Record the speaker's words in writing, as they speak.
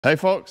Hey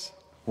folks,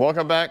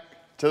 welcome back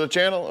to the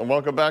channel and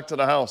welcome back to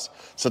the house.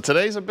 So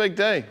today's a big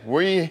day.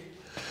 We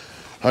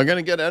are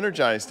gonna get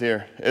energized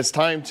here. It's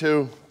time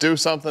to do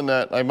something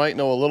that I might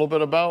know a little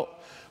bit about.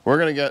 We're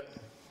gonna get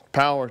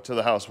power to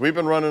the house. We've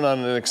been running on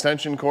an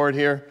extension cord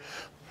here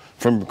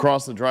from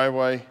across the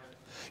driveway.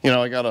 You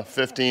know, I got a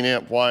 15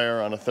 amp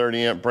wire on a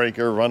 30 amp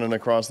breaker running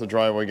across the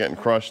driveway, getting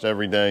crushed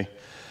every day.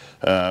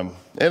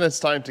 And it's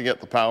time to get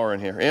the power in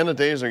here. And the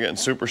days are getting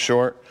super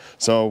short.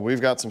 So we've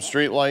got some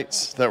street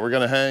lights that we're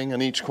gonna hang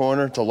in each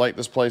corner to light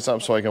this place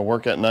up so I can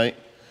work at night.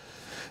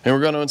 And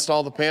we're gonna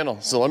install the panel.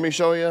 So let me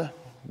show you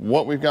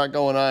what we've got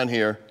going on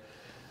here.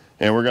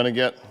 And we're gonna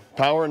get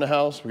power in the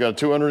house. We got a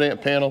 200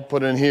 amp panel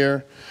put in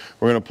here.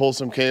 We're gonna pull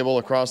some cable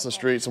across the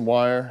street, some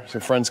wire.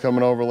 Some friends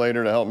coming over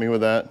later to help me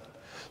with that.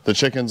 The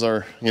chickens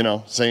are, you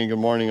know, saying good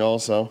morning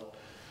also.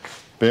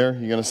 Bear,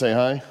 you gonna say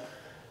hi?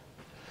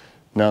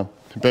 No.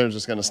 Bear's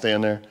just gonna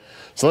stand there.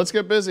 So let's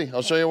get busy.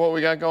 I'll show you what we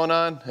got going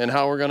on and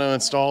how we're gonna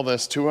install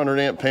this 200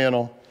 amp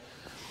panel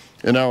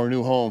in our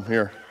new home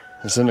here.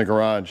 It's in the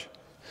garage.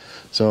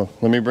 So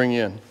let me bring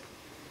you in.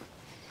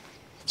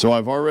 So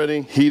I've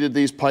already heated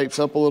these pipes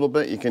up a little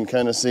bit. You can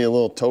kind of see a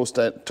little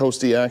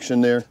toasty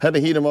action there. Had to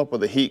heat them up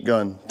with a heat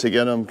gun to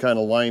get them kind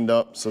of lined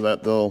up so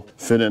that they'll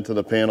fit into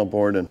the panel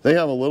board. And they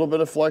have a little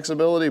bit of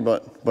flexibility,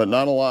 but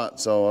not a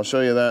lot. So I'll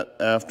show you that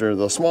after.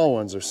 The small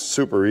ones are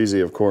super easy,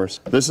 of course.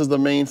 This is the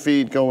main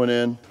feed going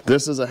in.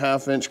 This is a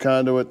 1/2 inch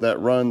conduit that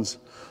runs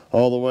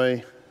all the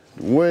way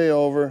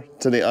over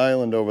to the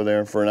island over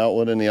there for an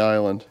outlet in the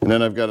island. And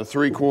then I've got a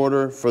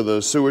 3/4 for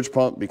the sewage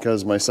pump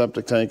because my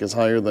septic tank is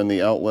higher than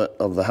the outlet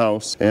of the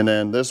house. And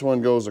then this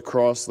one goes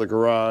across the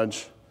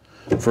garage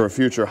for a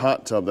future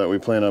hot tub that we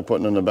plan on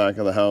putting in the back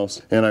of the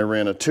house. And I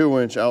ran a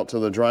 2-inch out to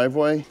the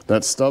driveway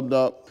that's stubbed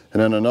up,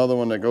 and then another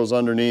one that goes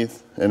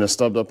underneath and is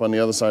stubbed up on the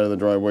other side of the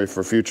driveway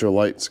for future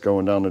lights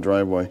going down the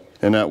driveway.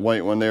 And that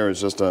white one there is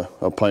just a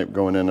pipe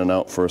going in and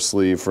out for a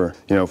sleeve for,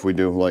 you know, if we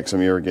do like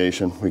some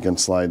irrigation, we can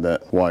slide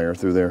that wire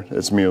through there.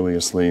 It's merely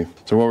a sleeve.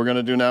 So what we're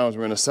gonna do now is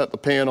we're gonna set the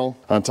panel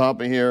on top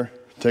of here,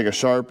 take a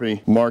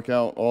Sharpie, mark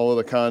out all of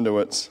the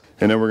conduits,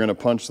 and then we're gonna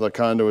punch the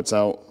conduits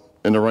out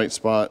in the right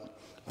spot,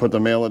 put the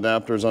male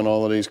adapters on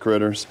all of these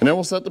critters, and then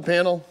we'll set the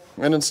panel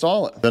and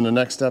install it. Then the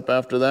next step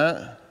after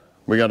that,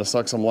 we got to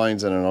suck some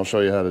lines in, and I'll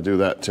show you how to do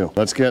that too.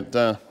 Let's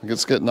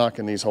get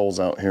knocking these holes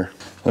out here.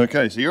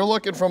 Okay, so you're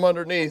looking from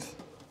underneath.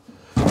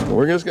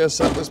 We're just going to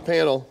set this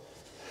panel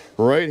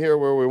right here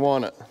where we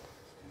want it.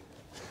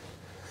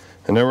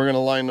 And then we're going to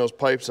line those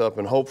pipes up,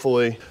 and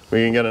hopefully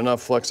we can get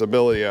enough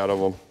flexibility out of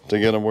them to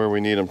get them where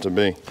we need them to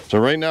be. So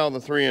right now the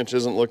 3-inch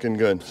isn't looking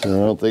good. So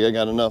I don't think I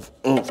got enough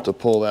oomph to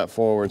pull that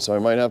forward. So I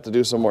might have to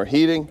do some more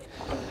heating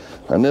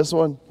on this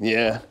one.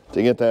 Yeah,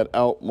 to get that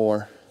out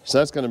more. So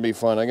that's going to be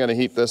fun. I got to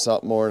heat this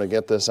up more to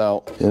get this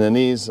out. And then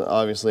these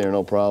obviously are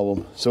no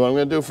problem. So what I'm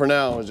going to do for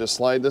now is just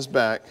slide this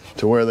back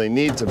to where they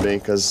need to be,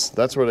 because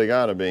that's where they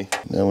got to be.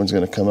 That one's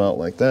going to come out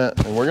like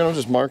that. And we're going to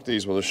just mark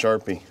these with a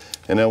Sharpie,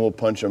 and then we'll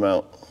punch them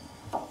out.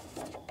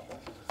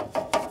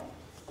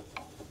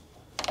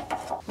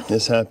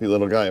 This happy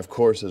little guy, of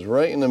course, is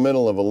right in the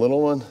middle of a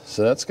little one.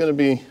 So that's going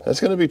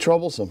to be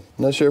troublesome.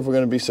 I'm not sure if we're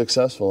going to be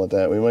successful at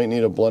that. We might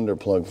need a blender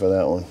plug for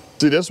that one.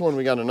 See, this one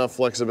we got enough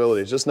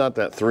flexibility. It's just not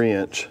that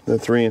 3-inch. The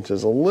 3-inch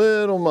is a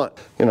little much.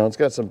 You know, it's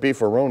got some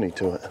beefaroni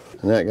to it.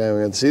 And that guy,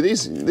 we got to see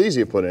these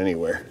you put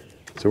anywhere.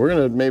 So we're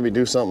going to maybe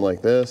do something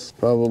like this,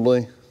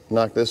 probably.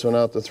 Knock this one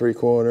out to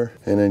 3/4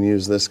 and then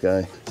use this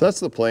guy. So that's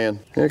the plan.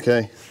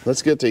 Okay,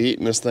 let's get to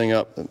heating this thing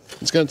up.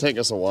 It's going to take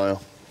us a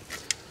while.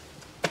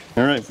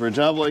 All right, for a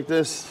job like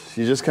this,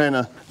 you just kind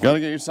of got to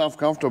get yourself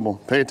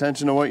comfortable. Pay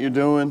attention to what you're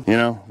doing. You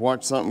know,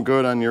 watch something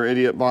good on your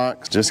idiot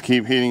box. Just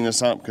keep heating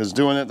this up, because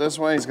doing it this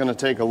way is going to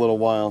take a little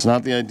while. It's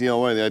not the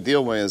ideal way. The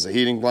ideal way is a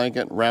heating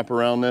blanket, wrap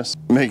around this,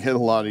 make it a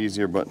lot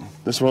easier, but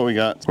this is what we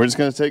got. We're just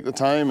going to take the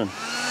time and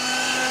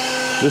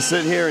just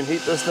sit here and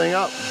heat this thing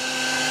up.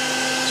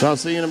 So I'll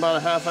see you in about a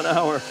half an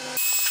hour.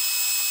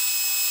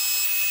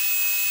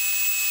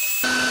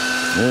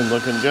 And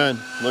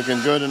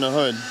looking good in the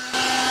hood.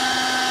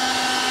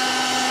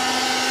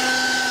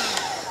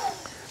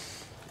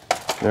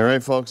 All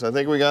right, folks, I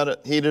think we got it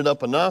heated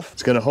up enough.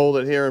 It's gonna hold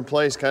it here in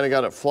place, kind of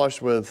got it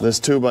flush with this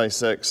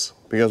 2x6,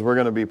 because we're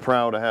gonna be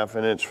proud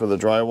 1/2 inch for the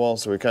drywall,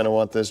 so we kind of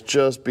want this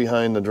just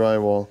behind the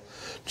drywall.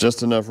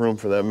 Just enough room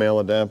for that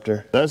male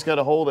adapter. Then it's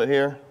gotta hold it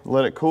here,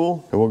 let it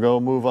cool, and we'll go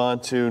move on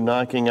to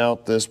knocking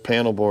out this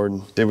panel board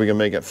and see if we can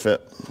make it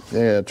fit.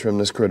 Yeah, trim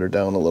this critter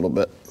down a little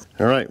bit.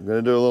 All right, we're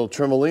gonna do a little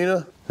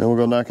tremolina, and we'll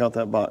go knock out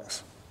that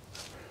box.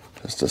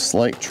 Just a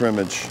slight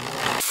trimmage.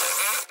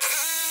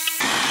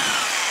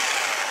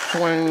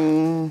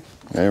 Swing.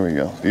 There we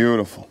go,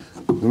 beautiful.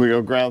 Then we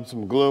go grab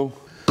some glue.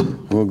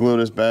 We'll glue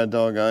this bad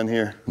dog on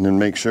here, and then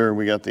make sure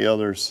we got the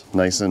others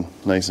nice and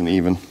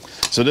even.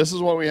 So this is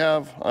what we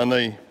have on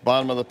the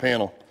bottom of the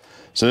panel.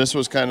 So this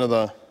was kind of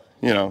the,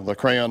 you know, the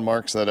crayon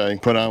marks that I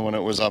put on when it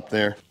was up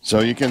there.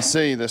 So you can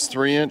see this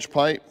 3-inch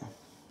pipe,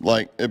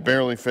 like it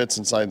barely fits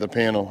inside the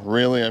panel.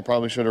 Really, I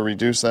probably should have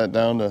reduced that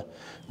down to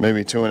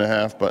maybe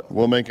 2.5, but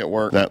we'll make it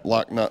work. That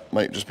lock nut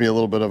might just be a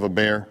little bit of a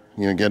bear,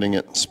 you know, getting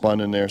it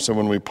spun in there. So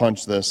when we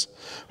punch this,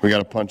 we got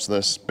to punch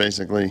this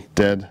basically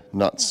dead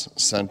nuts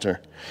center.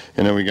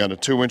 And then we got a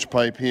 2-inch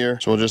pipe here.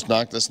 So we'll just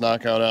knock this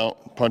knockout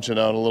out, punch it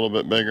out a little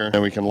bit bigger,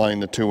 and we can line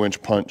the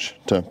 2-inch punch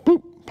to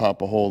boop,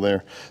 pop a hole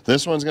there.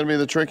 This one's going to be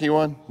the tricky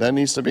one. That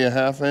needs to be a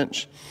 1/2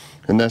 inch.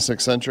 And this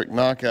eccentric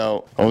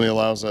knockout only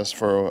allows us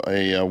for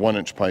a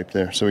 1-inch pipe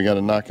there. So we got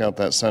to knock out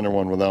that center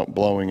one without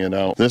blowing it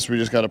out. This we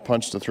just got to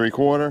punch to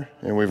 3/4,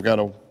 and we've got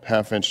a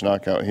 1/2 inch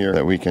knockout here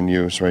that we can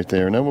use right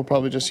there. And then we'll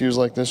probably just use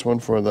like this one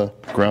for the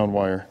ground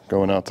wire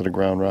going out to the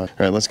ground rod.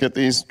 All right, let's get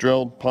these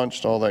drilled,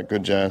 punched, all that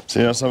good jazz. So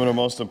you know, some of the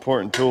most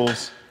important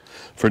tools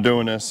for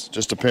doing this,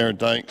 just a pair of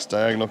dikes,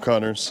 diagonal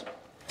cutters.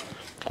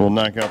 We'll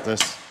knock out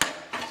this.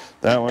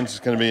 That one's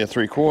going to be a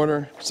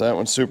 3/4, so that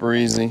one's super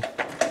easy.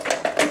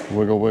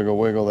 Wiggle, wiggle,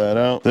 wiggle that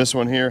out. This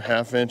one here,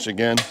 1/2 inch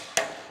again,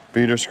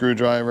 beater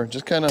screwdriver.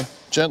 Just kind of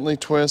gently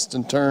twist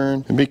and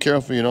turn. And be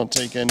careful you don't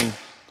take any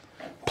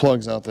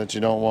plugs out that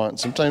you don't want.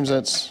 Sometimes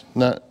that's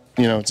not,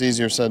 you know, it's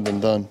easier said than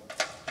done.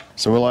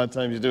 So what a lot of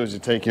times you do is you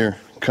take your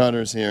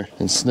cutters here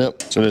and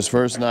snip. So this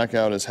first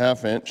knockout is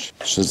 1/2 inch.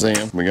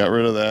 Shazam. We got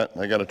rid of that.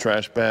 I got a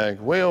trash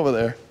bag way over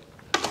there.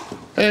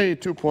 Hey,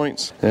 2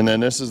 points. And then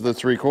this is the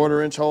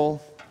 3/4 inch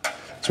hole.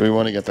 So we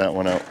want to get that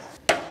one out.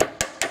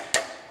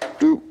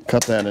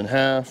 Cut that in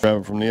half,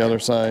 grab it from the other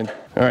side.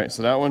 All right,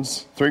 so that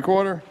one's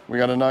 3/4. We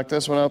got to knock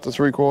this one out to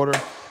 3/4.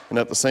 And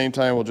at the same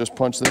time, we'll just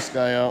punch this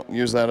guy out and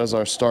use that as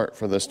our start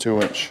for this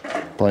 2-inch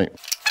pipe.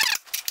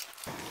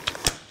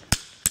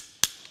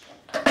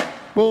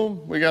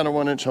 Boom, we got a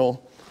 1-inch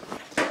hole.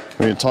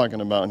 What are you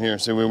talking about here?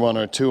 See, we want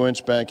our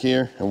 2-inch back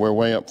here, and we're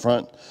way up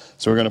front.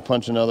 So we're going to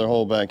punch another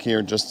hole back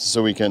here just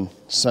so we can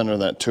center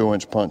that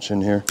 2-inch punch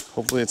in here.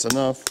 Hopefully it's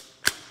enough.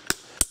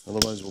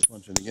 Otherwise, we'll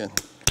punch it again.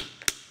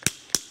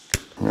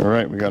 All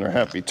right, we got our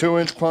happy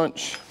 2-inch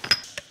punch.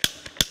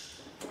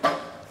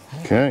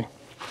 Okay.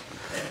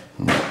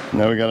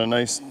 Now we got a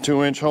nice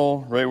 2-inch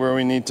hole right where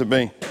we need to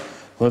be.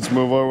 Let's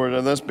move over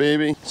to this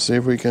baby, see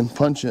if we can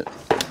punch it.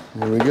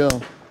 Here we go.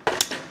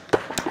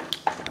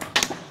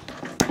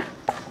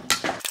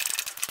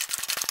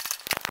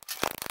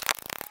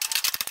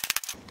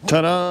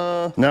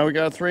 Ta-da! Now we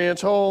got a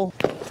 3-inch hole.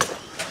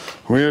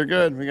 We are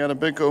good. We got a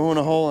big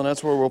kahuna hole, and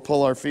that's where we'll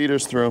pull our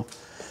feeders through.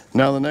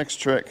 Now the next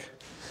trick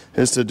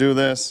is to do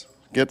this,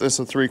 get this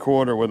a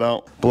 3/4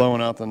 without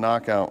blowing out the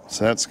knockout.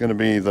 So that's going to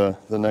be the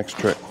next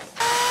trick.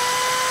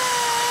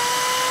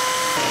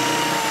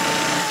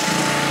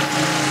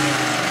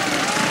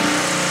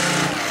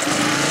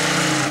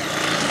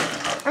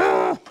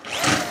 Ah!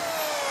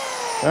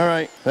 All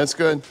right, that's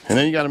good. And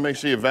then you got to make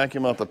sure you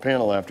vacuum out the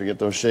panel after you get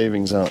those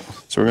shavings out.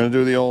 So we're going to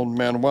do the old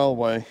Manuel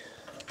way.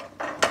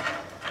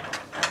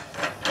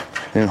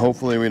 And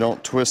hopefully we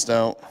don't twist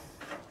out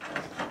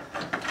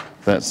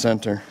that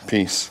center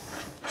piece.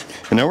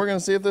 And now we're going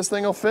to see if this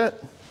thing will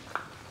fit.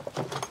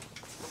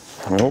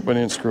 I hope I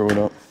didn't screw it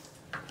up.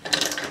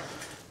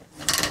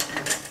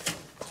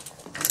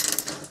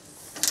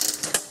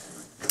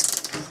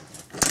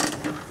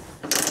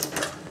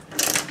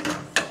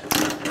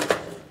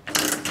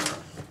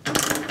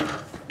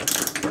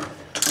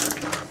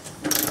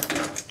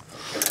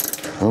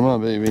 Come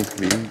on, baby.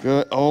 Be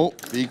good. Oh,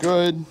 be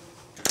good.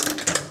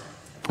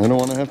 I don't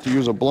want to have to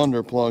use a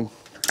blunder plug.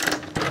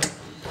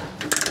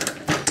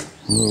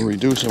 We'll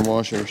reduce some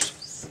washers.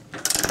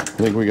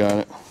 I think we got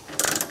it.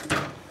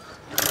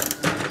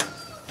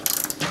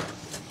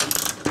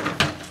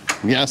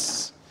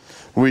 Yes,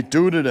 we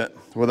duded it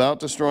without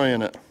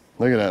destroying it.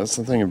 Look at that, that's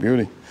the thing of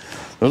beauty.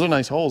 Those are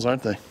nice holes,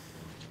 aren't they?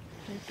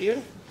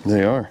 Beautiful.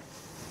 They are.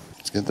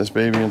 Let's get this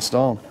baby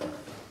installed.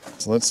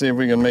 So let's see if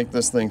we can make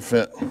this thing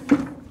fit.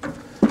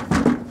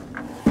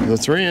 The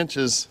 3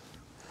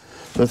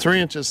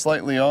 inches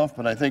slightly off,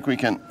 but I think we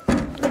can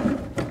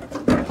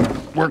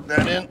work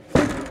that in.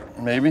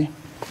 Maybe.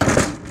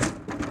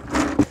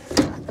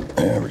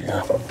 There we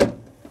go.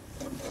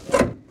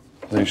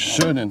 They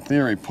should, in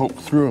theory, poke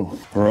through.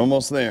 We're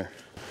almost there.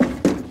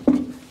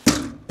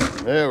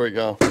 There we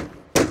go.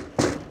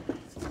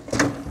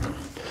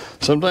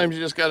 Sometimes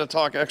you just got to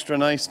talk extra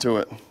nice to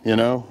it, you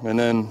know, and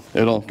then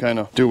it'll kind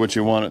of do what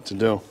you want it to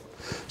do.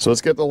 So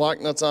let's get the lock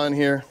nuts on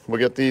here. We'll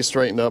get these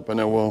straightened up, and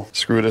then we'll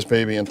screw this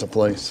baby into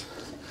place.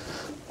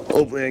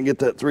 Hopefully I can get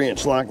that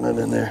 3-inch lock nut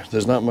in there.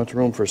 There's not much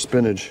room for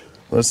spinach.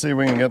 Let's see if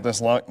we can get this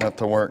lock nut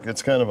to work.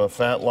 It's kind of a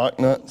fat lock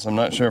nut, so I'm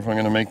not sure if I'm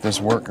going to make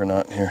this work or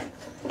not here.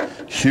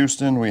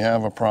 Houston, we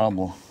have a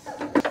problem.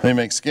 They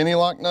make skinny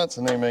lock nuts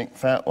and they make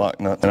fat lock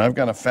nuts, and I've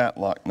got a fat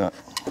lock nut.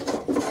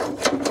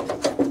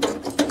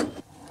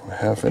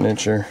 1/2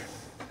 incher.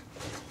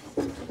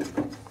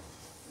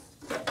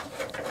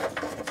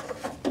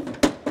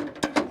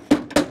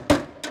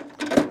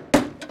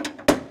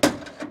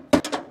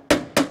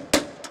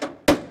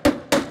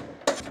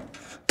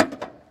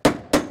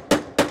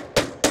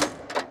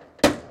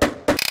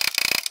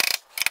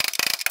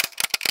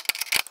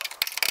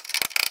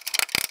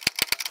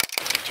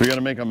 So we got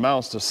to make a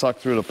mouse to suck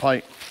through the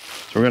pipe.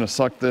 So we're going to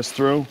suck this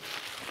through.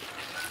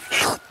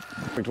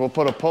 perfect.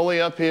 We'll put a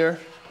pulley up here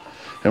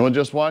and we'll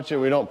just watch it.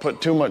 We don't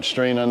put too much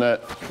strain on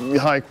that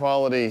high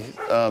quality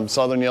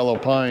southern yellow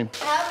pine.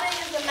 How big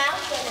is the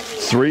mouth gonna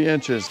be? 3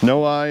 inches,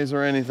 no eyes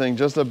or anything,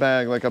 just a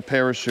bag like a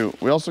parachute.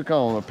 We also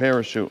call them a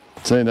parachute.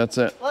 See, that's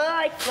it. Will it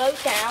like float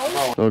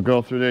down? It'll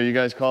go through there. You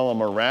guys call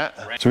them a rat.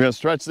 So we gotta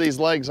stretch these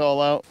legs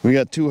all out. We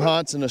got 2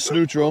 hots and a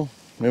snootral.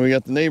 And we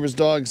got the neighbor's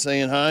dog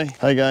saying hi.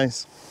 Hi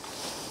guys.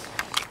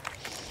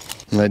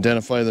 And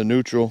identify the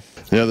neutral.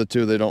 The other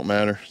 2, they don't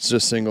matter. It's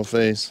just single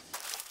phase.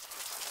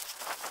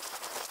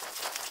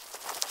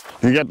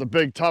 You got the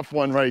big tough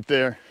one right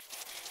there.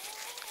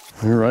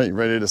 All right,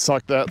 ready to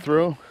suck that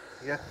through?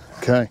 Yeah.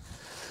 Okay.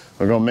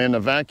 We're gonna man the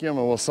vacuum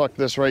and we'll suck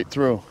this right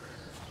through.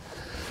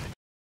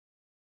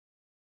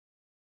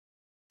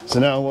 So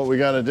now what we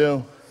gotta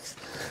do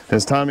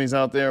is Tommy's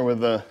out there with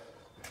the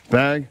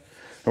bag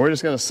and we're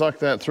just gonna suck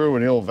that through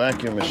with the old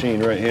vacuum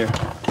machine right here.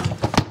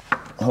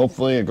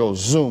 Hopefully it goes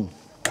zoom.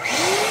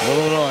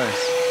 Little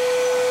noise.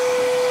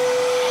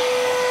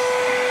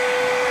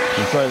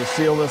 We'll try to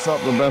seal this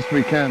up the best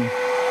we can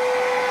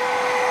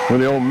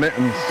with the old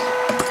mittens.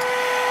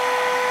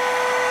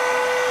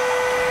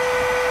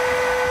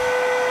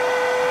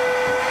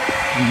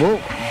 Boom.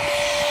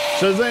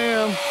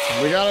 Shazam!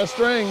 We got a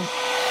string.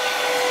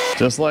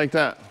 Just like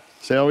that.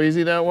 See how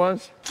easy that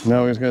was?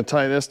 Now we're just gonna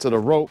tie this to the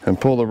rope and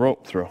pull the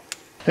rope through.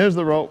 Here's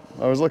the rope.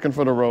 I was looking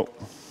for the rope.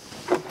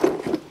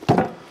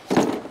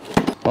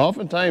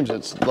 Oftentimes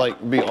it's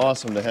like be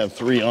awesome to have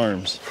 3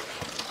 arms.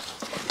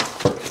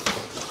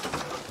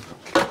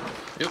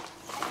 Yep.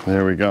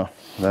 There we go.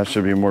 That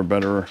should be more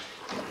better.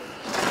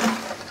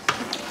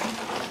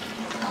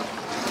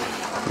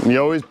 You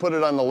always put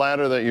it on the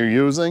ladder that you're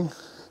using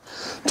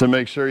to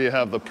make sure you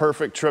have the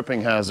perfect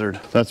tripping hazard.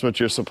 That's what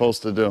you're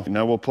supposed to do.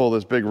 Now we'll pull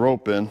this big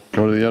rope in,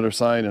 go to the other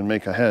side and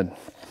make a head.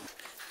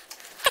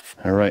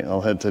 All right,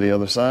 I'll head to the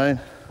other side.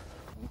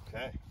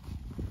 Okay.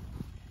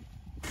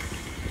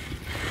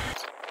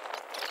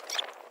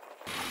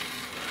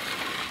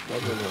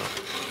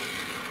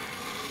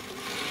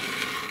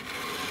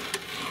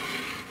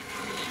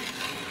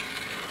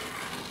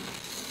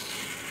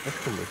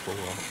 That's gonna be full.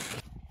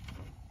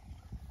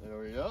 There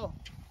we go.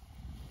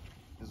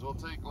 Is we'll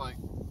take like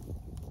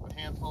a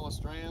handful of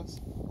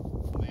strands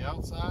on the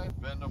outside,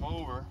 bend them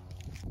over,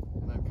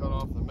 and then cut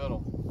off the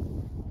middle.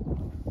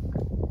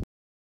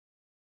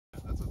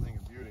 That's a thing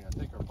of beauty. I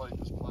think our pipe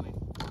is plenty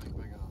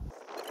big enough.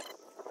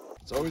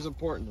 It's always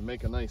important to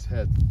make a nice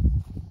head.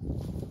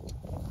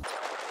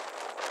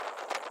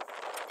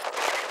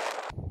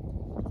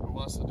 Who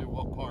wants to do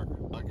what part?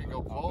 I can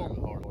go pull.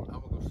 I'm gonna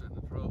go sit in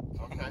the truck.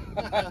 Okay.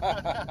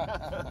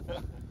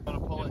 Want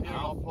to pull it here?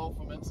 I'll pull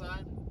from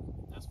inside.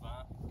 That's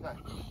fine. Okay.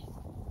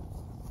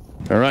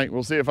 All right,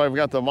 we'll see if I've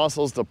got the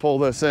muscles to pull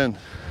this in.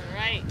 All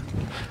right.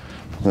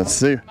 Let's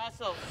see.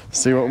 Muscles.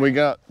 See what we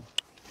got.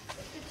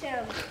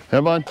 Hey,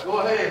 bud. Go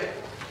ahead.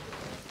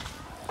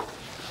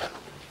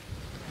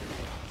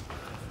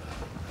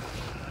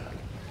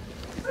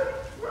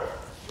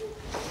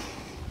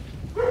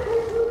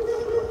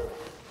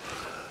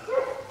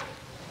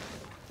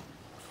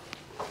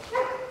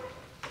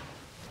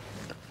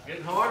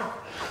 Getting hard?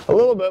 A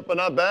little bit, but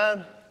not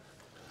bad.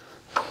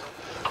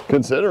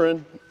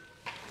 Considering.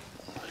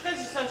 Because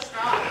it's so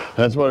strong.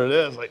 That's what it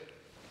is. Like.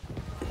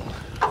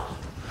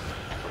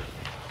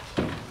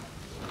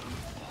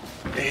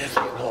 Yeah, it's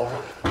getting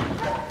hard.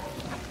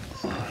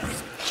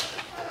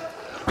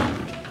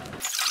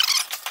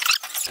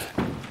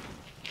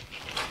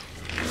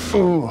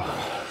 Ooh.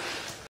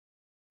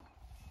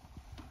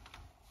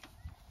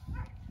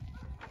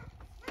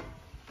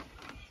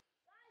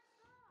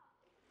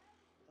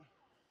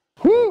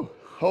 Whew.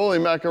 Holy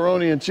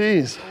macaroni and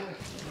cheese.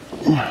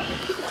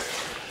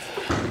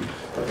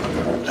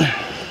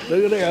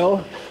 Look at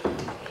that.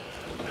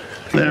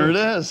 There it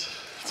is.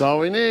 That's all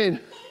we need.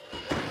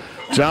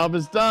 Job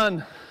is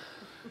done.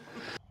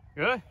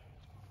 Good.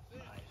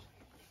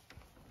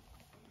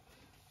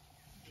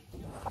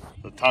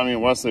 So Tommy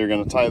and Wesley are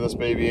going to tie this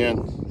baby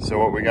in. So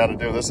what we got to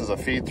do, this is a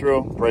feed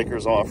through.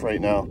 Breaker's off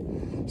right now.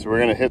 So we're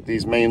going to hit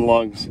these main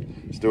lugs.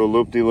 Just do a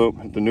loop-de-loop,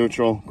 hit the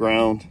neutral,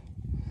 ground,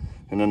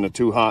 and then the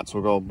 2 hots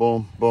will go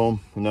boom,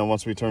 boom. And then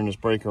once we turn this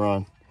breaker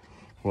on,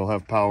 we'll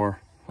have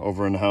power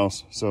over in the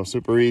house. So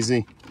super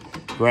easy.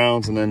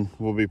 Grounds, and then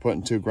we'll be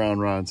putting 2 ground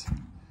rods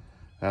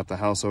at the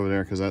house over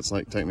there because that's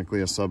like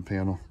technically a sub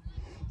panel.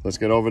 Let's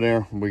get over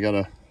there. We got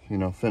to, you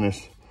know,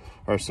 finish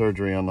our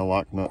surgery on the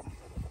lock nut.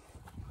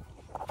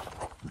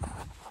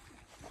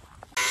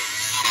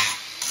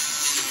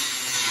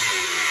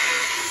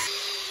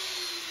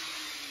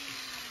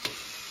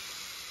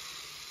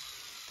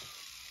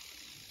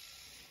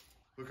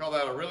 We call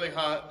that a really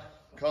hot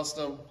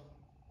custom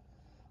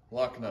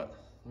lock nut.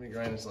 Let me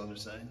grind this other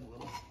side a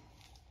little.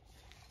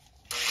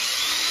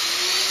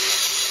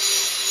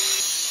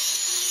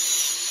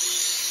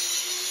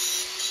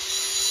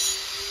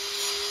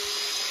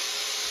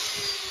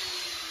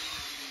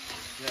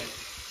 Okay.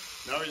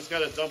 Now we just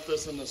got to dump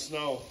this in the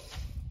snow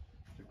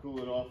to cool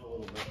it off a little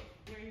bit.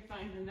 Where are you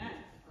finding that?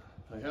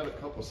 I had a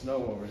cup of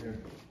snow over here.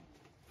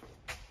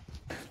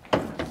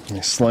 Let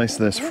me slice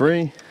this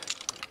free. You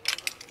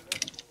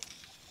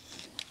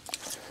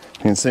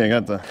can see I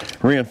got the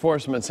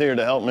reinforcements here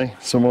to help me.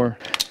 Some more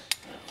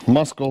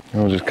muscle.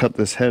 I'll just cut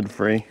this head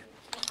free.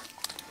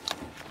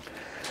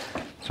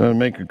 So to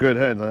make a good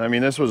head. I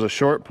mean, this was a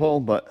short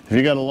pull, but if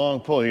you got a long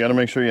pull, you got to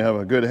make sure you have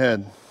a good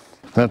head.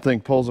 That thing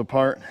pulls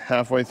apart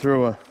halfway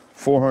through a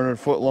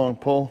 400-foot long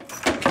pull.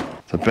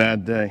 It's a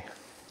bad day.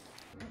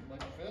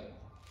 Like a fit?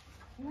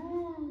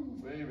 Woo,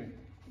 baby.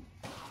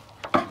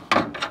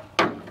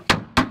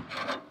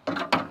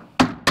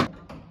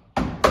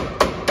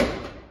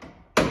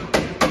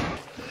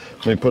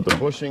 Let me put the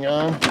bushing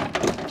on.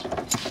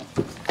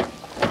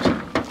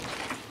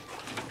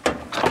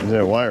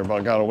 That wire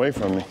about got away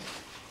from me.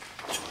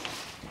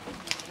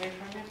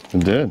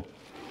 It did.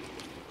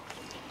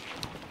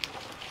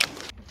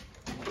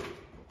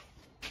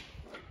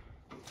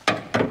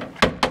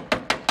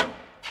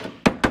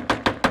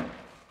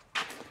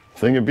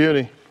 Thing of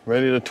beauty,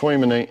 ready to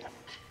twiminate.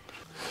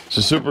 So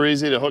super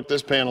easy to hook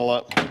this panel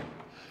up.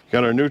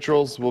 Got our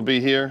neutrals will be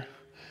here.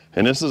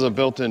 And this is a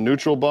built-in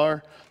neutral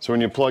bar. So when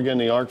you plug in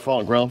the arc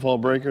fault, ground fault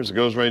breakers, it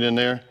goes right in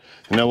there.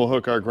 And then we'll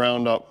hook our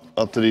ground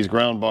up to these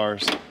ground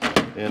bars.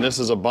 And this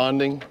is a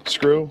bonding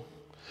screw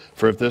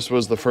for if this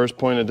was the first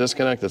point of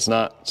disconnect, it's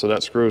not. So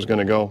that screw is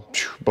gonna go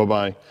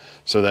bye-bye.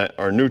 So that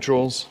our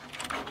neutrals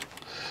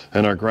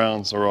and our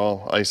grounds are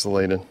all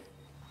isolated.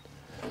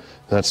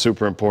 That's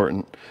super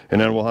important. And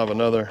then we'll have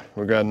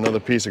we've got another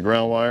piece of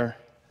ground wire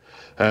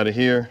out of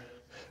here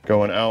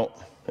going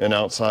out and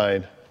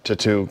outside to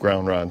 2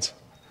 ground rods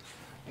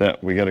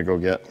that we got to go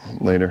get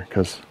later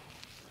because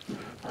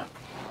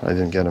I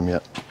didn't get them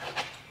yet.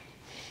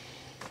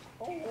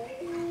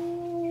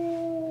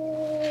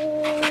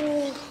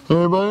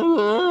 Everybody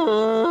there?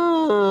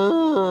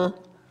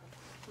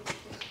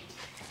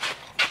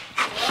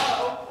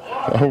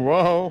 Oh,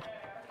 whoa.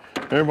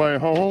 Everybody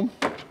home?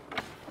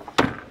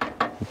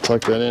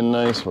 Tuck that in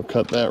nice. We'll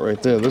cut that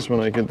right there. This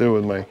one I can do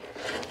with my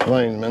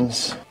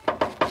linemen's.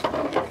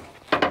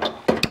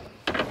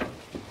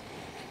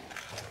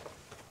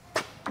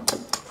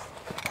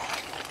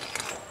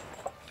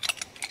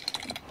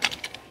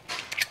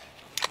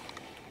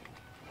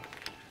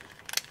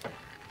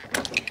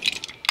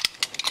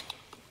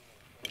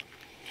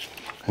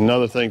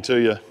 Another thing too,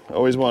 you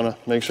always want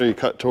to make sure you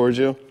cut towards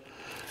you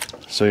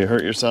so you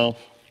hurt yourself.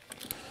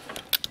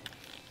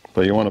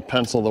 But you want to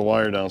pencil the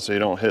wire down so you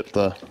don't hit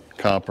the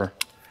copper.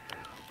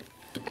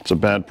 It's a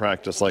bad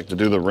practice, like to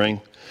do the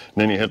ring and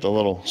then you hit the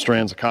little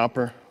strands of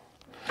copper.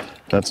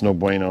 That's no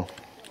bueno.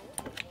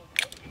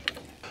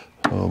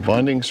 So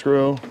bonding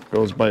screw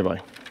goes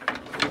bye-bye.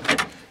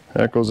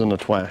 That goes in the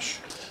twash.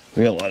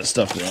 We got a lot of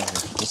stuff down here.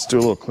 Let's do a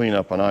little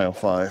cleanup on aisle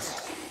 5.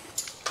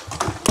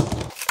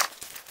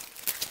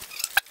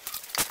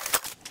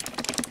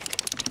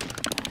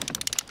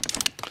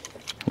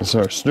 This is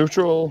our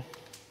neutral.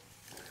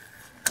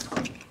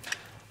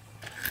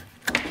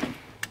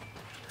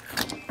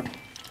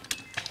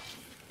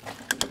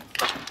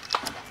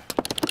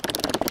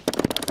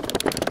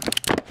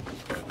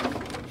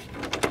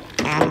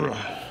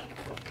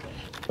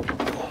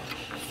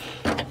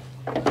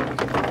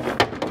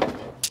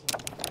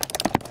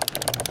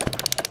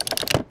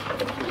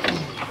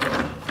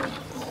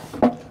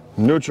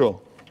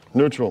 Neutral,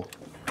 neutral.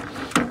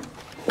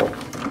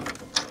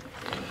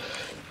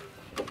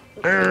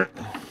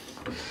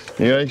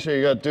 You gotta make sure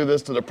you gotta do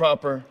this to the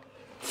proper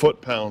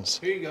foot-pounds.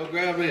 Here you go,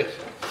 grab this.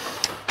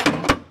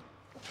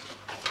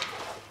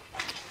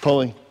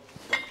 Pulley.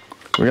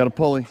 We got a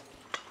pulley.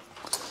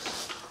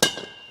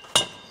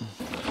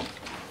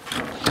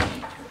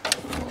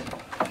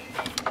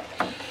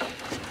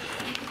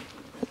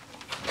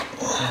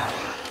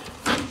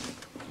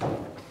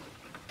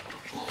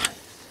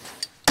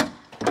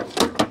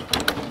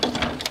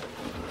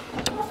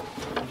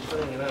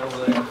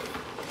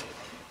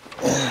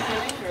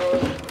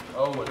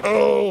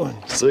 Oh,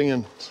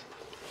 singing.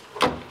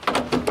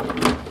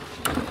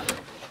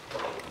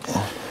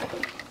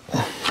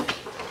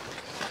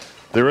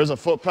 There is a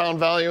foot-pound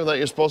value that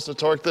you're supposed to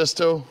torque this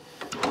to.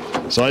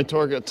 So I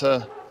torque it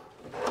to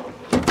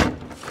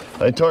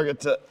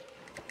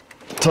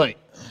tight.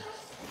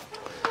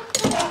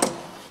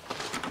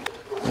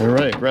 All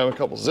right, grab a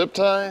couple zip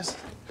ties.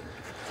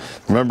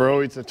 Remember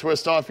always to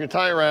twist off your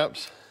tie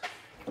wraps.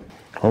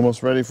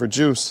 Almost ready for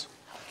juice.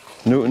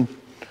 Newton.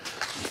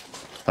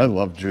 I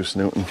love juice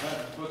Newton.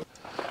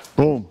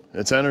 Boom,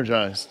 it's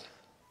energized.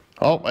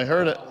 Oh, I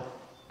heard it.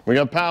 We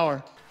got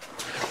power.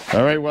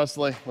 All right,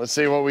 Wesley, let's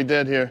see what we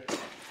did here.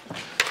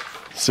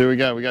 Let's see what we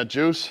got. We got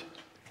juice.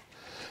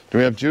 Do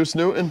we have juice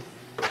Newton?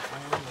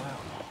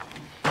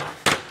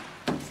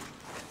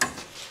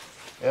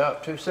 Yeah,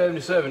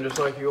 277, just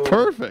like yours.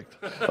 Perfect.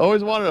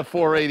 Always wanted a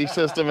 480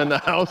 system in the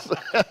house.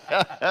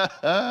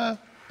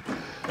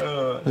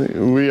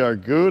 We are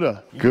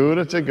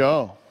Gouda to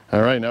go.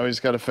 All right, now we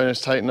just got to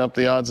finish tightening up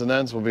the odds and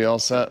ends. We'll be all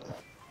set.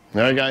 All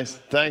right, guys,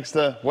 thanks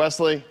to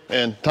Wesley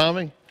and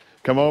Tommy.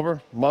 Come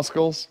over,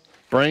 muscles,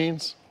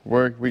 brains.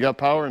 We got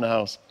power in the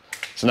house.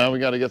 So now we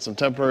got to get some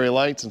temporary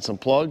lights and some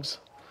plugs,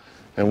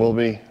 and we'll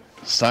be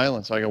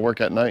silent so I can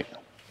work at night.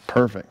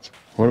 Perfect.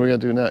 What do we gotta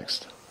do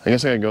next? I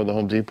guess I gotta go to the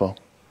Home Depot.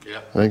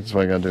 Yeah. I think that's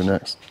what I gotta do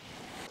next.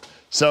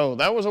 So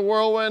that was a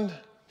whirlwind.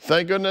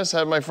 Thank goodness I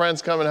had my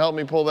friends come and help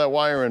me pull that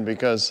wire in,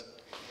 because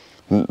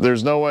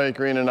there's no way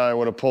Green and I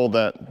would have pulled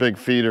that big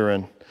feeder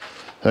in.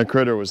 That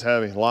critter was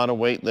heavy, a lot of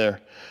weight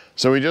there.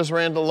 So we just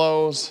ran to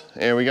Lowe's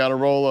and we got a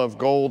roll of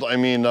 12-2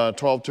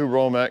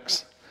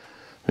 Romex.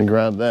 We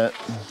grabbed that.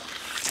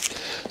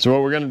 So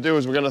what we're gonna do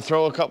is we're gonna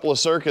throw a couple of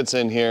circuits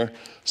in here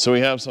so we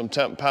have some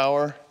temp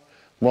power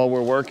while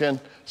we're working.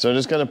 So I'm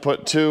just gonna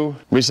put 2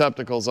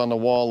 receptacles on the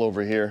wall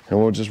over here, and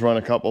we'll just run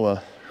a couple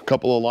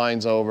of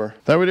lines over.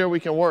 That way there we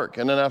can work,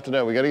 and then after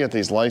that we gotta get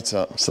these lights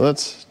up. So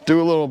let's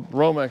do a little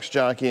Romex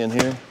jockey in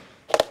here.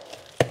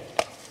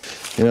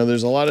 You know,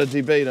 there's a lot of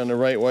debate on the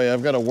right way.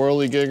 I've got a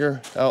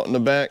whirligigger out in the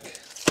back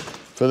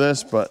for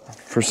this, but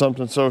for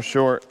something so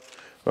short,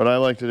 what I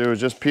like to do is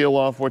just peel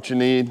off what you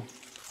need,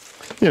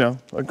 you know,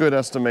 a good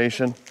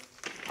estimation,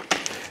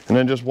 and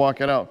then just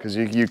walk it out, because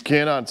you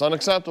cannot, it's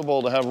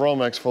unacceptable to have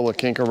Romex full of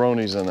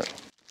kinkaroonies in it.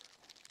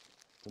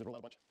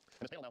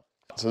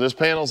 So this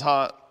panel's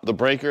hot,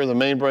 the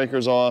main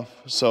breaker's off,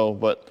 so,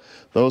 but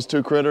those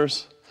 2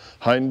 critters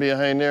hiding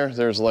behind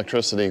there's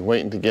electricity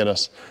waiting to get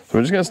us. So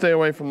we're just gonna stay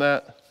away from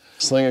that.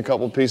 Sling a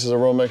couple pieces of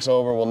Romex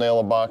over, we'll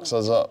nail the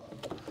boxes up.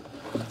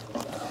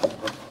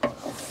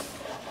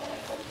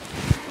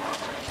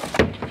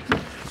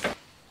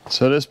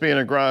 So this being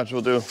a garage,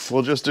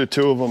 we'll just do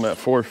 2 of them at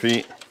 4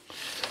 feet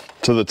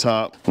to the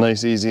top.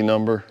 Nice easy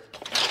number.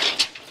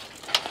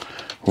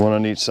 1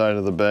 on each side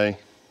of the bay.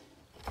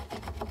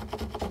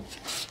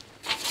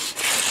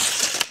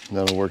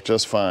 That'll work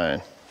just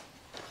fine.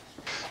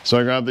 So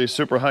I grabbed these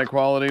super high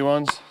quality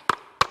ones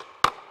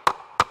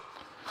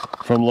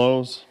from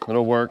Lowe's.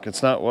 It'll work.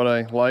 It's not what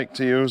I like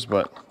to use,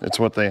 but it's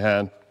what they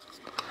had.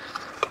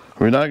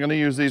 We're not going to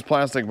use these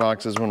plastic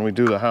boxes when we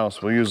do the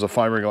house. We'll use the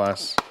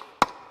fiberglass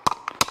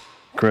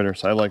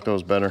critters. I like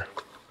those better.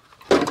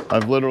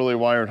 I've literally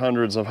wired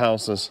hundreds of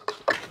houses,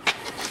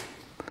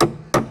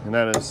 and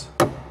that is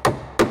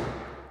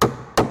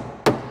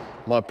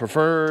my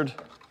preferred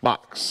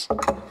box.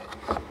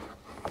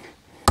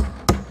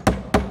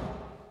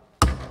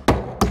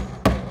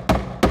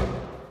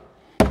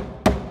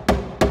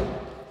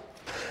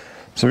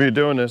 So if you're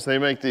doing this, they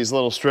make these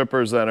little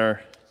strippers that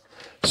are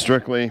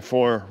strictly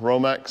for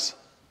Romex.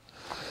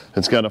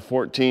 It's got a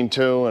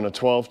 14-2 and a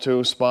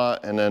 12-2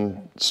 spot, and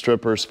then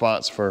stripper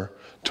spots for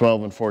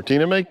 12 and 14.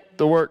 To make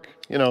the work,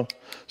 you know,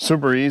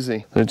 super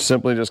easy. You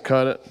simply just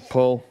cut it,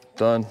 pull,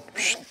 done.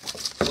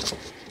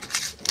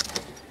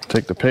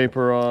 Take the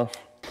paper off.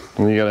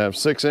 And you gotta have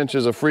 6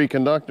 inches of free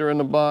conductor in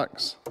the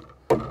box.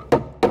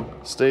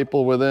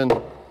 Staple within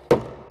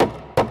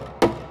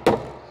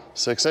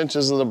 6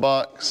 inches of the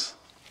box.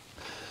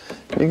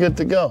 You're good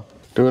to go.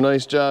 Do a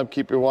nice job,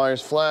 keep your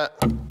wires flat.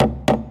 Then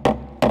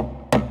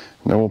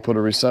we'll put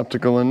a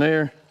receptacle in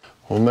there.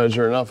 We'll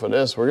measure enough of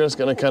this. We're just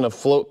gonna kind of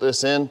float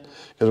this in,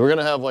 because we're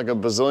gonna have like a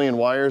bazillion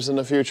wires in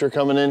the future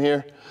coming in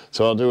here.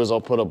 So what I'll do is I'll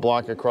put a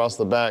block across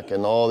the back,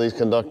 and all these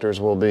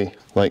conductors will be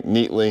like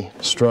neatly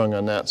strung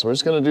on that. So we're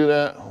just gonna do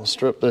that. We'll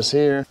strip this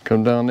here,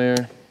 come down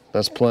there.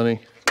 That's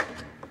plenty.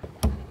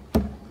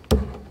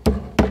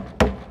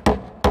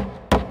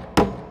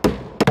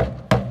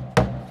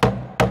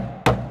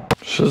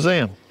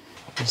 Shazam.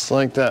 Just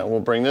like that. We'll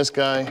bring this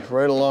guy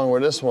right along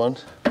with this one.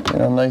 You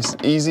know, nice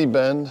easy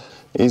bend.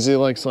 Easy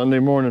like Sunday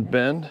morning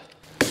bend.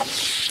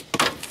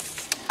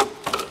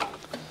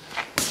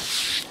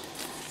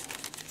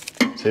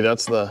 See,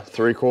 that's the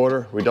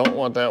 3/4. We don't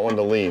want that one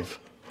to leave.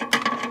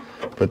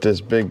 But this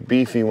big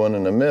beefy one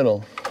in the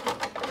middle.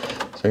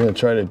 So I'm gonna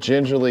try to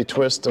gingerly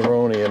twist the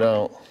Roni it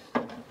out.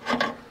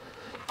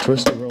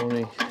 Twist the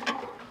Roni.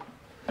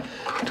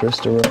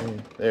 Twist the Roni.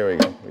 There we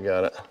go, we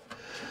got it.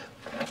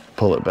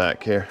 Pull it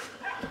back here.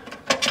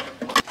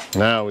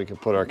 Now we can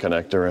put our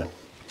connector in.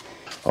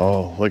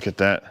 Oh, look at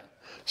that.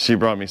 She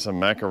brought me some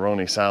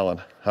macaroni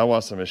salad. How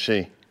awesome is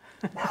she?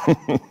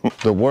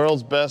 The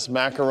world's best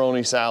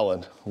macaroni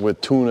salad with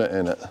tuna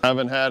in it.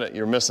 Haven't had it,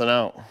 you're missing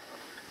out.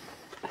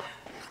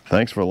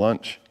 Thanks for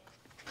lunch.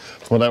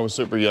 Well, that was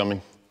super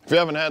yummy. If you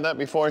haven't had that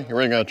before, you're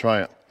really gonna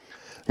try it.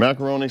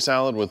 Macaroni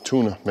salad with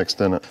tuna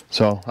mixed in it.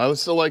 So I would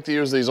still like to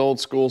use these old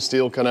school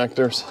steel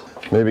connectors,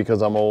 maybe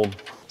because I'm old.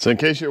 So in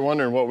case you're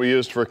wondering what we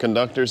used for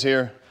conductors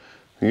here,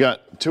 you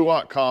got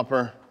 2-aught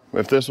copper.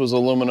 If this was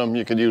aluminum,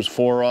 you could use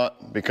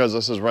 4-aught. Because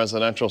this is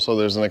residential, so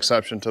there's an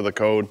exception to the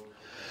code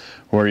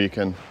where you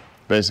can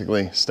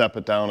basically step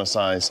it down a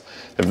size.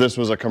 If this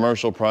was a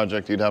commercial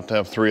project, you'd have to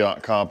have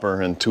 3-aught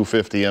copper and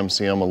 250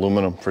 MCM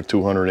aluminum for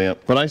 200 amp.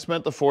 But I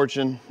spent the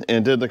fortune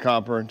and did the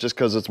copper just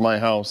because it's my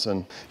house,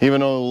 and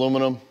even though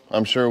aluminum,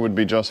 I'm sure it would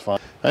be just fine.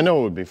 I know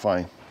it would be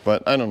fine,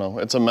 but I don't know,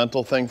 it's a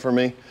mental thing for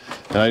me,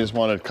 and I just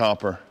wanted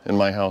copper in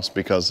my house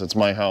because it's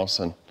my house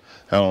and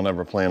I don't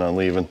ever plan on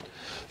leaving.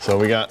 So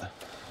we got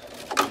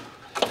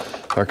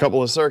our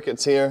couple of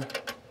circuits here.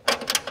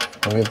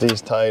 I'll get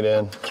these tied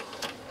in.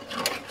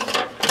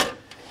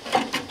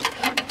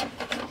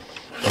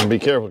 And be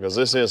careful because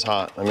this is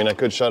hot. I mean, I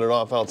could shut it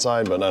off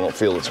outside, but I don't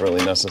feel it's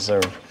really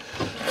necessary.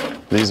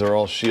 These are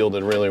all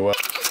shielded really well.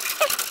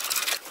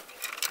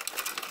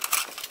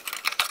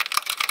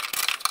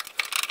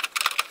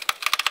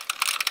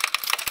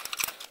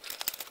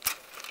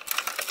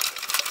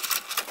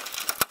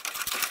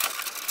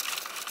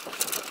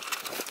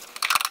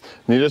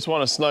 You just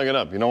want to snug it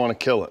up. You don't want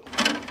to kill it.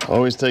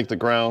 Always take the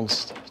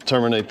grounds,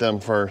 terminate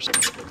them first.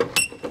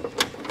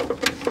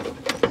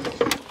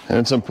 And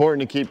it's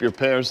important to keep your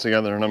pairs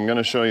together, and I'm going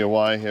to show you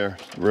why here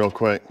real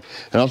quick.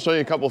 And I'll show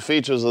you a couple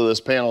features of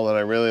this panel that I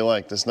really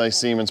like, this nice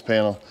Siemens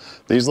panel.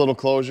 These little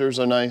closures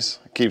are nice,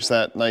 keeps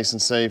that nice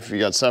and safe. You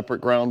got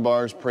separate ground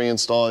bars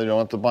pre-installed, you don't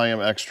have to buy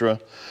them extra.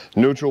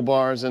 Neutral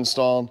bars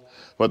installed.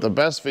 But the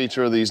best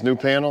feature of these new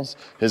panels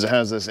is it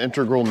has this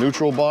integral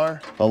neutral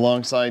bar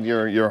alongside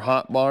your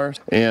hot bars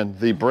and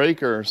the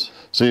breakers.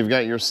 So you've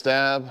got your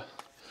stab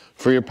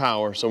for your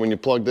power. So when you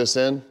plug this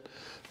in,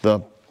 the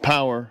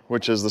power,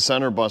 which is the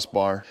center bus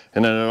bar,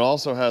 and then it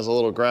also has a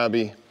little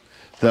grabby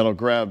that'll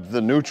grab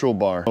the neutral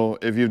bar. So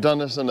if you've done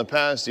this in the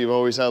past, you've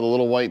always had the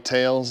little white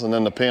tails and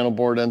then the panel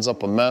board ends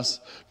up a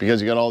mess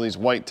because you got all these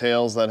white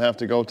tails that have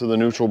to go to the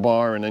neutral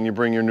bar and then you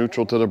bring your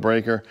neutral to the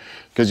breaker,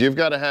 because you've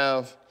got to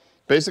have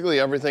basically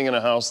everything in a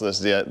house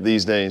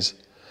these days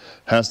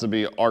has to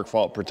be arc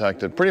fault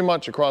protected. Pretty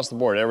much across the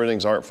board,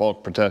 everything's arc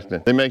fault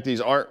protected. They make these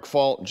arc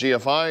fault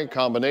GFI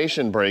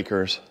combination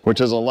breakers,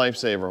 which is a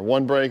lifesaver.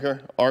 One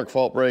breaker, arc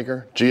fault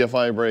breaker,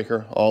 GFI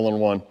breaker, all in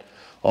one.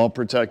 All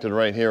protected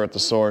right here at the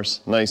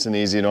source. Nice and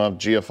easy, you don't have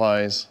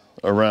GFIs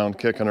around,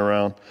 kicking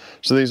around.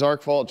 So these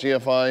arc fault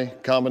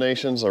GFI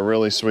combinations are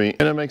really sweet.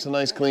 And it makes a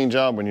nice clean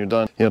job when you're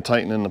done,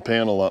 tightening the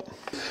panel up.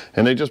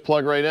 And they just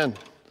plug right in.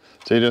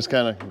 So you just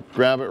kind of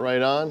grab it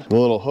right on, the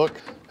little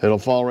hook, it'll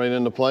fall right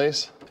into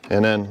place,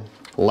 and then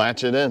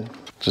latch it in.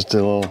 Just a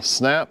little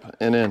snap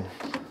and in.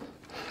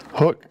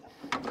 Hook,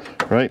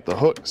 right? The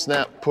hook,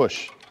 snap,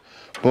 push.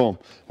 Boom.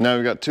 Now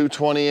we've got two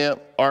 20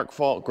 amp arc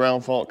fault,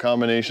 ground fault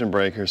combination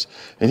breakers.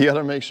 And you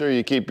gotta make sure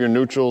you keep your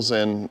neutrals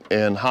and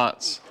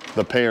hots,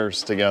 the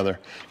pairs together.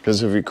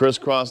 Because if you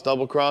crisscross,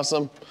 double cross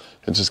them,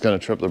 it's just gonna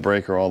trip the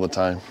breaker all the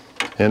time.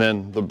 And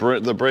then the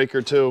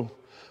breaker too,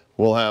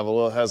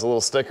 has a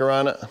little sticker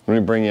on it. Let me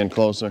bring you in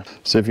closer.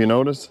 So if you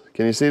notice,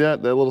 can you see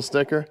that? That little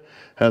sticker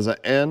has an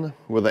N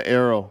with an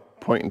arrow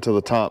pointing to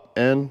the top,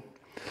 N.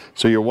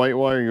 So your white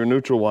wire, your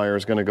neutral wire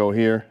is gonna go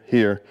here,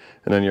 here,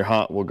 and then your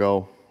hot will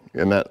go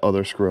in that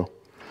other screw.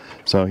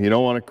 So you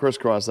don't wanna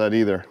crisscross that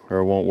either or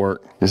it won't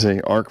work. You see,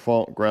 arc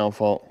fault, ground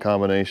fault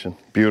combination.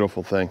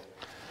 Beautiful thing.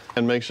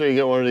 And make sure you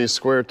get one of these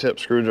square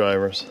tip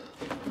screwdrivers.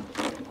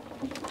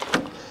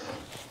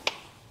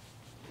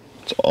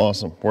 It's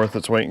awesome, worth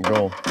its weight in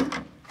gold.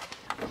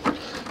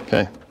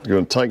 Okay, do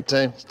a tug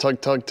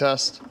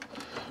test.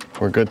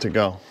 We're good to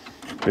go.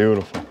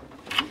 Beautiful.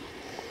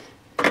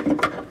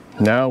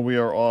 Now we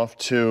are off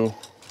to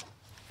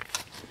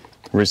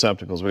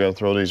receptacles. We gotta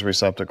throw these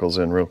receptacles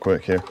in real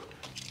quick here.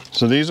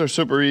 So these are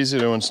super easy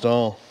to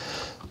install.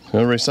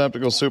 The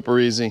receptacle's super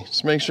easy.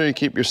 Just make sure you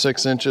keep your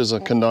 6 inches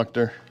of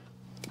conductor.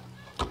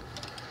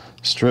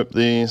 Strip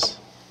these.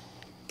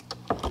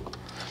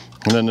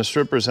 And then the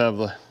strippers have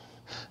the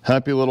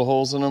happy little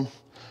holes in them.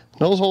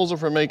 Those holes are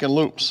for making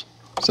loops.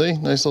 See,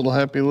 nice little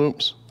happy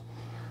loops.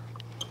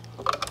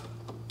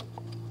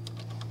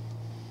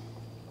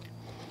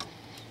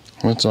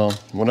 That's all.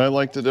 What I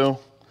like to do,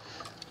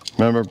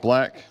 remember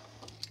black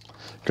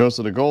goes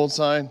to the gold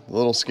side, the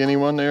little skinny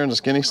one there in the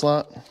skinny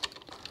slot.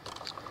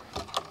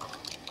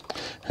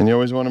 And you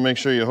always want to make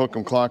sure you hook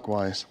them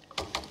clockwise.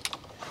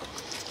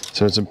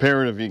 So it's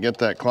imperative you get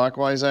that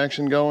clockwise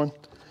action going,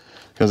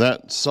 because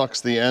that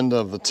sucks the end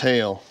of the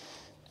tail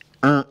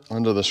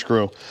under the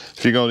screw.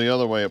 If you go the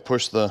other way, it'll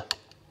push the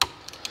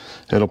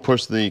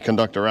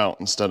conductor out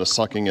instead of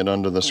sucking it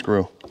under the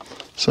screw.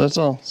 So that's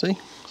all. See?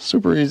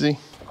 Super easy.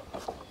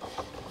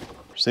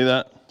 See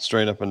that?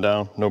 Straight up and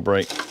down, no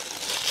break.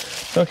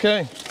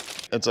 Okay,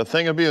 it's a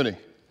thing of beauty.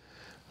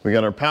 We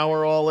got our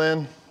power all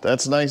in.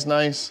 That's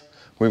nice.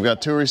 We've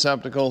got 2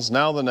 receptacles.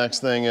 Now the next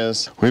thing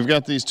is we've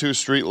got these 2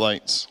 street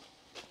lights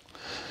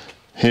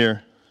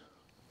here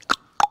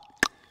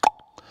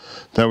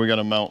that we got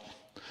to mount.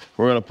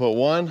 We're going to put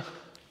one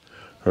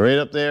right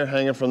up there,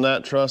 hanging from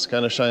that truss,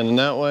 kind of shining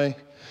that way. And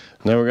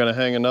then we're going to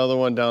hang another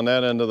one down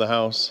that end of the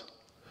house,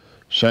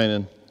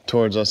 shining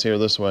towards us here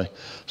this way.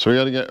 So we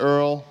got to get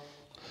Earl,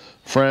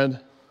 Fred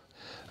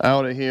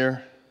out of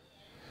here.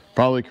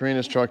 Probably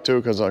Karina's truck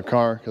too, because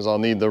I'll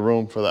need the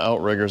room for the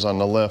outriggers on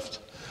the lift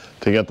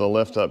to get the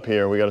lift up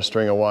here. We got to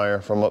string a wire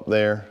from up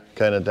there,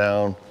 kind of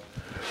down,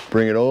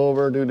 bring it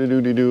over,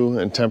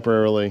 and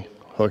temporarily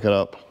hook it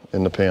up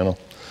in the panel.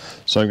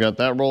 So I've got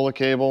that roll of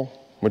cable,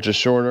 which is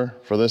shorter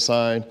for this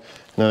side,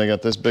 and then I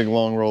got this big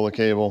long roll of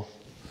cable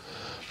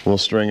we'll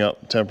string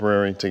up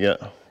temporary to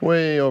get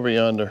way over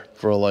yonder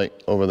for a light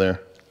over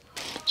there.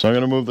 So I'm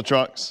going to move the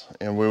trucks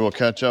and we will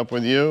catch up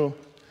with you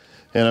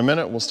in a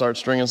minute. We'll start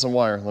stringing some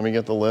wire. Let me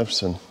get the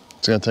lifts, and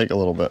it's going to take a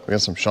little bit. We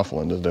got some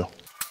shuffling to do.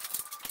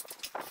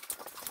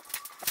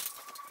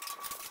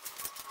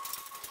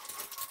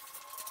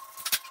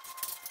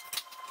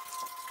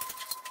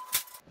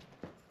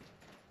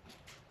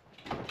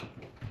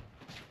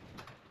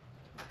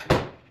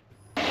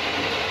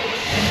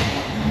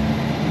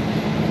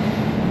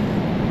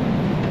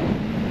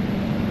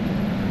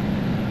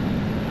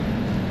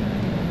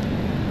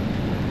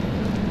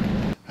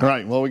 All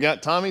right, well, we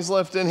got Tommy's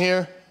lift in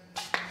here.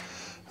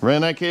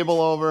 Ran that cable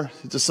over.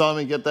 He just saw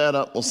me get that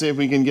up. We'll see if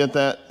we can get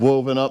that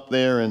woven up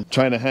there and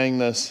try to hang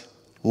this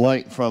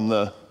light from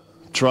the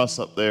truss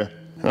up there.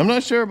 I'm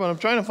not sure, but I'm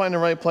trying to find the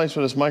right place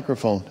for this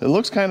microphone. It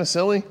looks kind of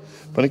silly,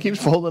 but it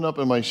keeps folding up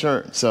in my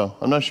shirt, so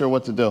I'm not sure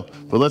what to do.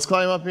 But let's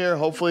climb up here.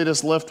 Hopefully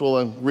this lift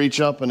will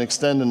reach up and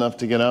extend enough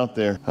to get out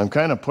there. I'm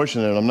kind of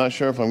pushing it. I'm not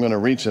sure if I'm going to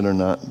reach it or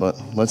not,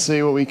 but let's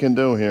see what we can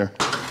do here.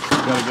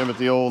 Gotta give it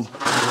the old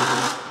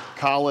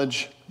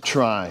college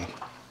try,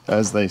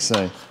 as they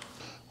say.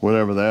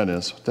 Whatever that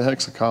is. What the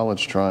heck's a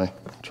college try?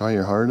 Try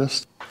your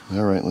hardest?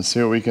 All right, let's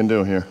see what we can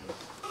do here.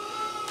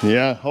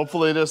 Yeah,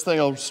 hopefully this thing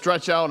will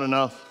stretch out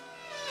enough.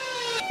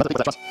 Yeah,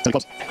 that's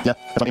what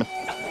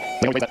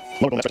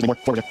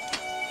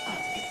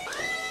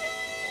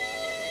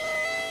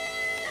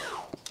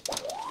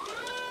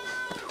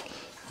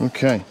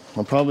Okay,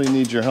 I'll probably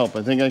need your help.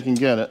 I think I can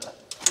get it.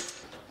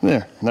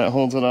 There, that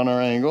holds it on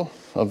our angle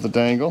of the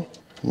dangle.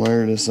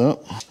 Wire this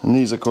up. And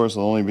these, of course,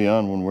 will only be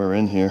on when we're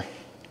in here.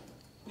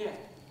 Yeah,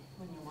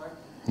 when you work.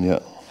 Yeah.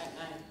 At night.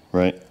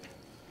 Right.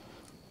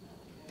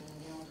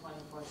 You're doing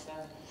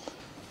 24/7.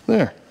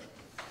 There.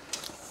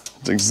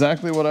 That's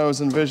exactly what I was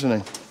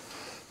envisioning.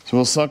 So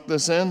we'll suck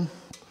this in,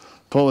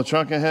 pull the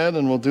truck ahead,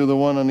 and we'll do the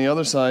one on the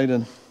other side.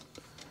 And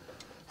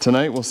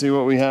tonight we'll see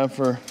what we have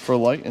for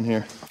light in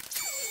here.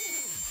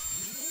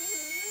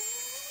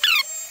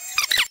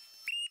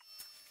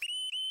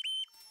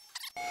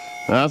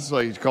 That's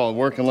what you call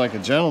working like a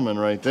gentleman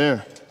right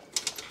there.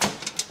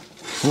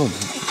 Oh,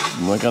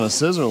 like on a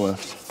scissor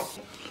lift.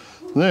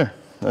 There,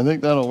 I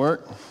think that'll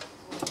work. I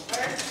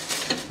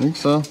think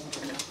so.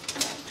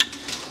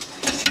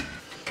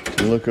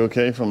 You look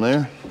okay from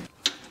there?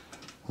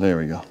 There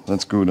we go,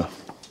 that's Gouda.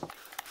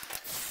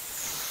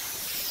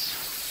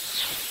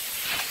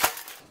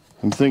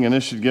 I'm thinking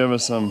this should give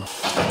us some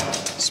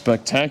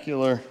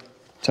spectacular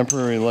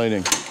temporary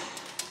lighting.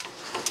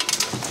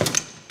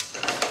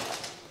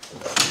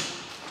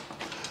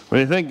 What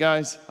do you think,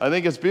 guys? I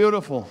think it's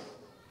beautiful.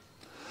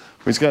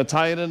 We just gotta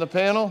tie it in the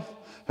panel,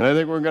 and I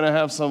think we're gonna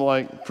have some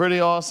like pretty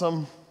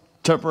awesome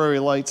temporary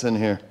lights in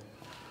here.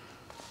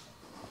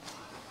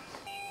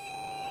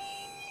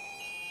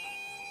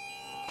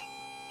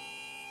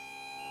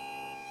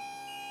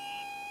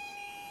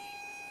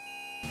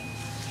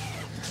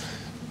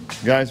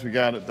 Guys, we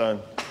got it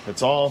done.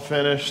 It's all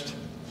finished.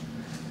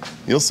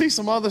 You'll see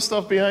some other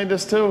stuff behind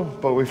us too,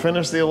 but we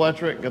finished the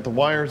electric, got the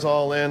wires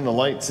all in, the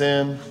lights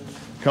in, a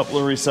couple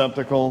of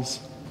receptacles.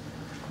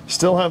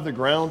 Still have the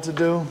ground to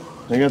do.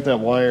 I got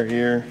that wire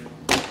here.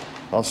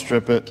 I'll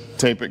strip it,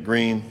 tape it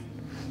green.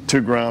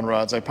 2 ground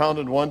rods. I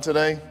pounded one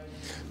today,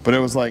 but it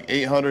was like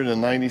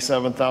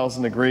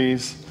 897,000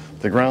 degrees.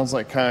 The ground's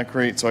like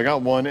concrete, so I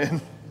got one in.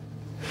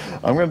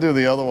 I'm gonna do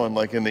the other one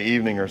like in the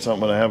evening or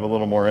something when I have a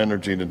little more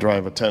energy to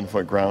drive a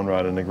 10-foot ground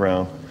rod in the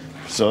ground.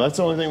 So that's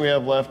the only thing we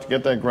have left, to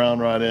get that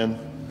ground rod in.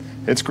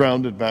 It's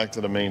grounded back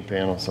to the main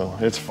panel, so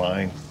it's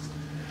fine.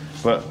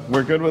 But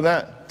we're good with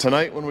that.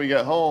 Tonight when we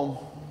get home,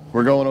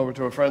 we're going over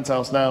to a friend's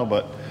house now,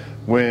 but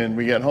when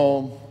we get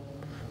home,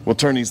 we'll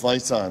turn these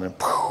lights on, and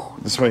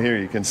this way here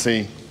you can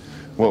see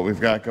what we've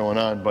got going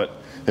on. But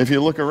if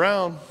you look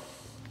around,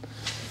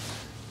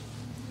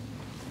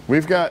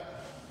 we've got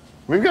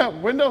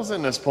windows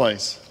in this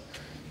place.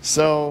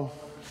 So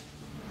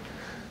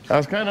I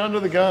was kind of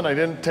under the gun. I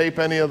didn't tape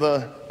any of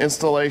the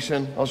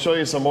installation. I'll show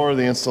you some more of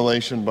the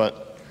installation,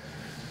 but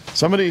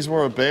some of these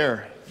were a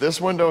bear.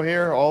 This window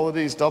here, all of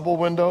these double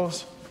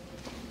windows,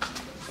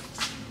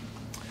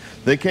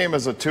 they came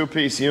as a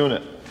 2-piece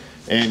unit,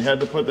 and you had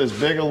to put this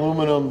big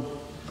aluminum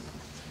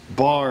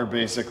bar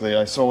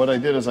basically. So what I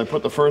did is I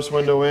put the first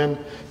window in,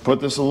 put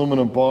this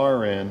aluminum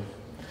bar in,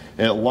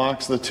 and it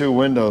locks the 2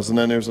 windows, and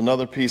then there's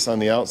another piece on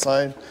the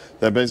outside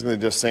that basically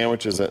just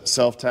sandwiches it.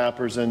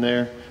 Self-tappers in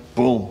there,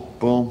 boom,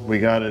 boom, we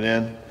got it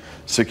in,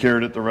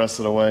 secured it the rest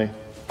of the way,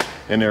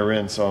 and they're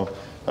in. So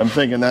I'm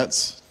thinking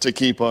that's to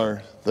keep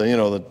our,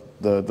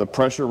 the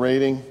pressure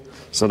rating,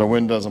 so the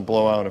wind doesn't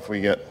blow out if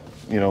we get,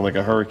 like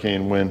a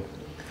hurricane wind.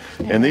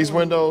 And these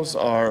windows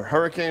are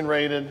hurricane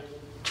rated,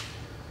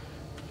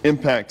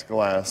 impact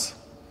glass.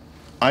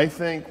 I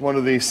think one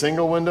of these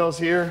single windows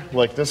here,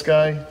 like this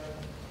guy,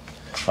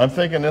 I'm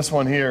thinking this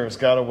one here has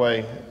got to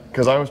weigh,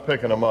 because I was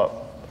picking them up.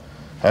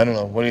 I don't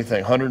know, what do you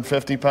think,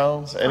 150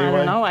 pounds anyway? I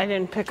don't know, I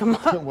didn't pick them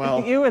up.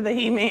 Well, you were the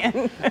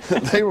He-Man.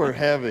 They were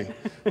heavy.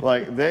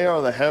 Like, they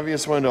are the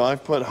heaviest window.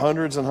 I've put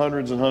hundreds and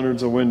hundreds and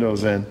hundreds of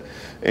windows in,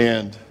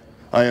 and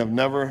I have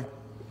never,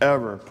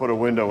 ever put a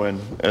window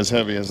in as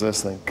heavy as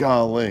this thing.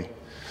 Golly.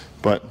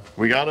 But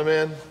we got them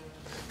in.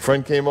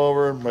 Friend came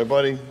over, my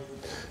buddy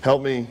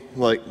helped me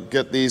like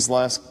get these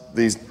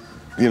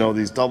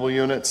double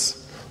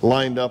units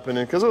lined up in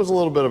it, because it was a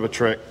little bit of a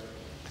trick,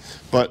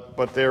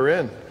 but they're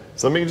in.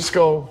 So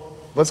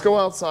let's go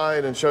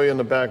outside and show you in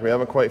the back. We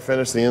haven't quite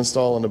finished the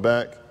install in the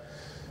back,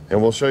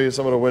 and we'll show you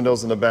some of the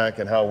windows in the back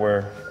and how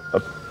we're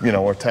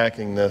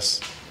attacking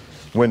this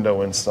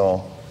window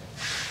install.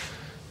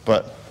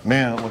 But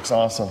man, it looks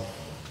awesome.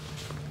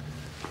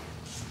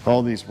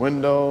 All these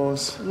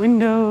windows.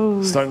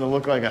 Windows. Starting to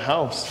look like a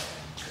house.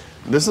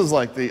 This is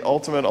like the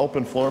ultimate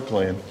open floor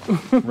plan,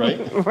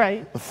 right?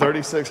 Right. A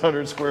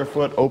 3,600 square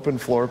foot open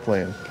floor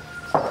plan.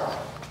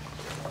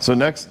 So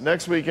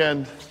next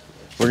weekend,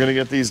 we're gonna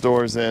get these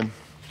doors in,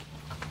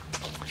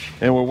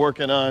 and we're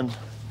working on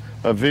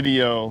a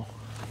video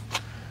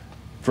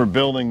for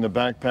building the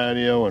back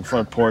patio and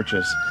front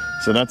porches.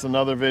 So that's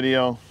another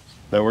video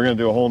that we're gonna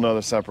do a whole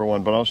nother separate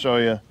one, but I'll show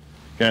you.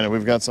 Again,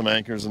 we've got some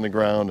anchors in the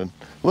ground and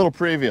a little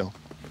preview.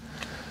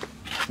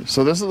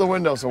 So this is the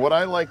window. So what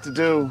I like to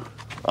do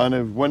on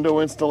the window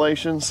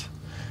installations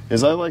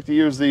is I like to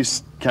use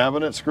these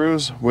cabinet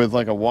screws with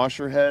like a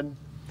washer head,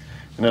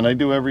 and then I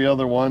do every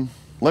other one.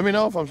 Let me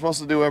know if I'm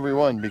supposed to do every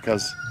one,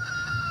 because,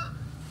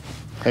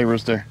 hey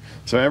Rooster.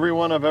 So every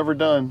one I've ever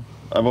done,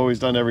 I've always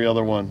done every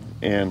other one,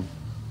 and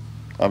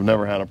I've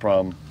never had a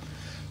problem.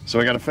 So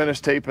I got to finish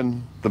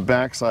taping the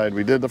back side.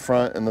 We did the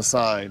front and the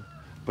side,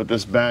 but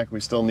this back we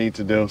still need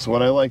to do. So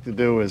what I like to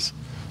do is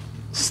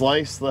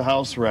slice the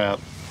house wrap,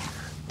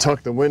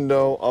 tuck the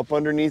window up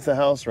underneath the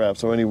house wrap,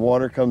 so any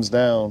water comes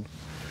down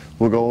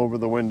will go over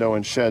the window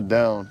and shed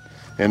down.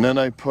 And then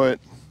I put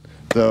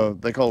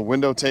they call it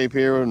window tape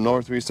here. In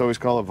North we used to always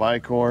call it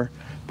Vicor,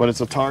 but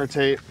it's a tar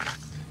tape.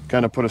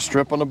 Kind of put a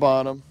strip on the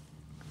bottom,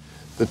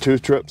 the two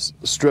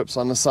strips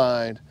on the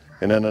side,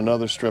 and then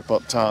another strip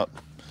up top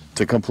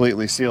to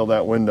completely seal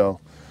that window.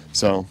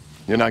 So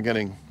you're not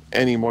getting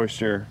any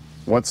moisture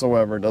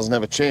whatsoever. It doesn't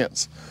have a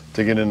chance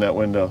to get in that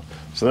window.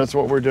 So that's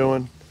what we're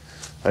doing.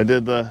 I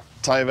did the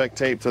Tyvek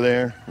tape to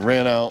there,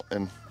 ran out,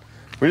 and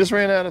we just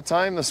ran out of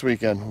time this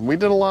weekend. We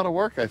did a lot of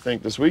work, I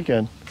think, this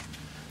weekend.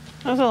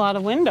 That's a lot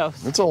of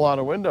windows. It's a lot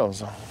of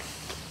windows.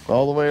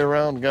 All the way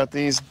around, got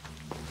these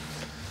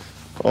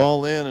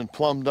all in and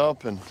plumbed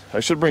up, and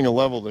I should bring a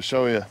level to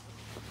show you.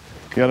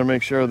 You gotta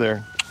make sure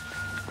they're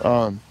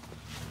on.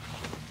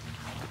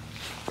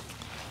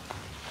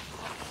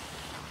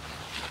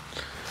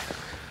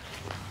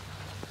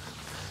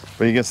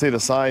 But you can see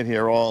the side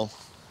here,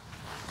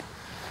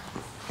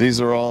 these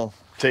are all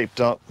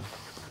taped up.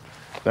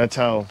 That's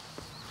how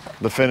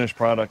the finished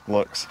product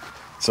looks.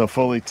 So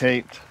fully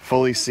taped,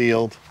 fully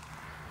sealed.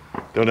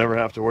 Don't ever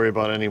have to worry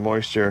about any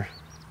moisture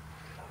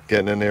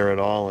getting in there at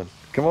all. And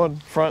come on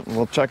front and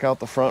we'll check out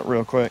the front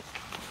real quick.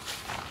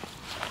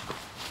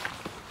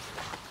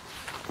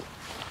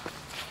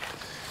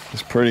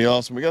 It's pretty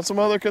awesome. We got some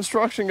other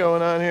construction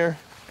going on here.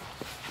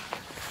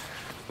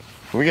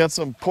 We got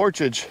some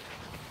porchage.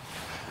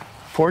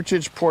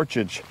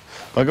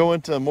 I'll go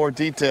into more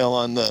detail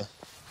on the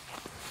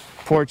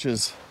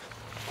porches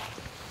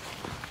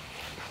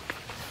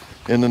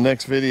in the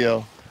next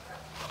video.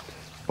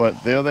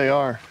 But there they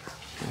are.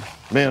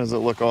 Man, does it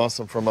look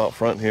awesome from out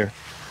front here.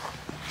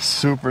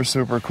 Super,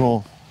 super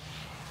cool.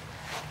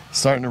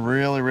 Starting to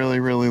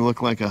really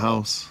look like a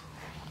house.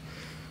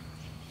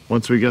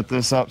 Once we get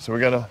this up,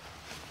 so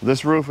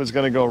this roof is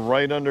gonna go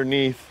right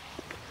underneath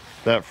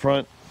that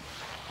front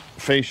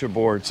fascia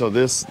board. So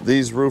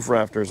these roof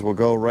rafters will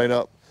go right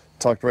up,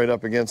 tucked right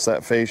up against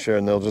that fascia,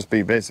 and they'll just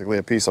be basically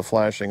a piece of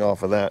flashing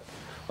off of that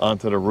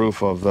onto the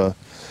roof of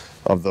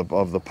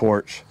the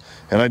porch.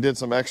 And I did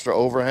some extra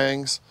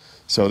overhangs.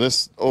 So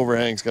this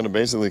overhang is going to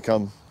basically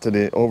come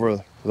to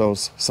over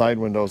those side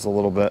windows a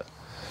little bit,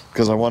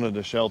 because I wanted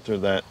to shelter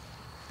that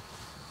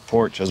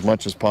porch as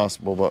much as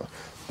possible. But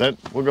that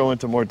we'll go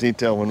into more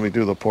detail when we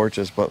do the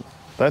porches. But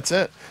that's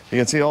it. You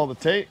can see all the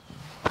tape.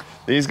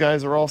 These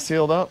guys are all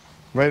sealed up,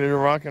 ready to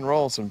rock and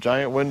roll. Some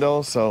giant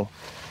windows, so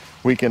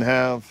we can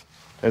have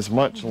as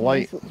much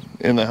light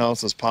in the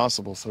house as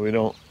possible, so we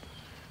don't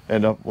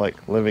end up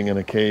like living in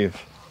a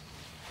cave.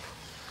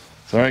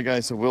 All right,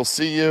 guys, so we'll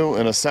see you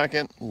in a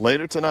second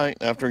later tonight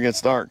after it gets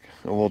dark,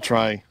 and we'll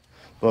try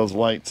those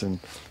lights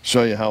and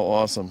show you how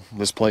awesome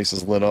this place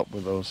is lit up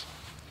with those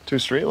 2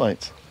 street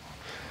lights.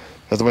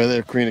 That's the way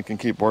their Karina can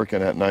keep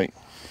working at night.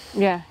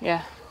 Yeah.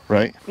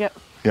 Right? Yep.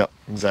 Yep,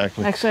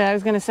 exactly. Actually, I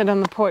was going to sit on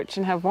the porch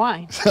and have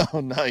wine. Oh,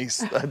 nice.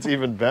 That's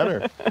even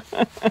better.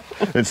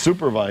 It's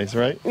supervised,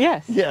 right?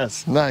 Yes.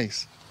 Yes,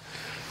 nice.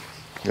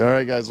 All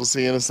right, guys, we'll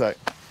see you in a sec.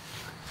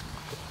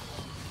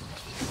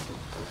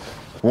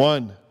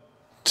 1,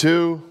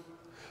 2,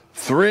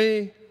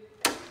 3,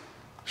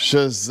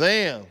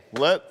 Shazam!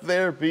 Let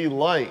there be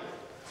light.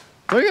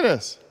 Look at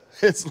this.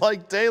 It's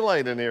like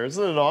daylight in here.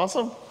 Isn't it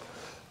awesome?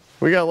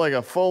 We got like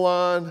a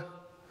full-on,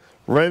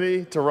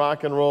 ready to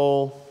rock and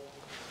roll.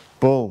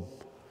 Boom.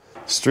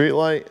 Street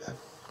light.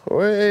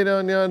 Way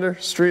down yonder,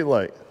 street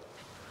light.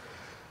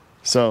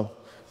 So,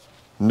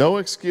 no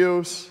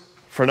excuse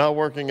for not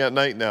working at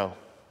night now.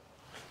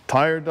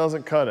 Tired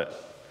doesn't cut it.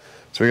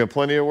 So we got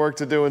plenty of work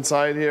to do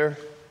inside here.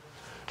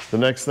 The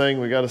next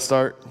thing, we got to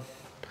start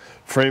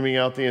framing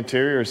out the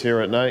interiors here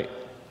at night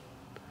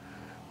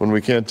when we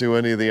can't do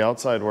any of the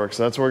outside work.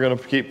 So that's what we're going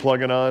to keep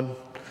plugging on.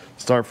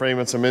 Start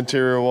framing some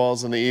interior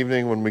walls in the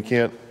evening when we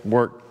can't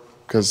work,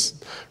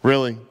 because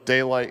really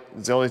daylight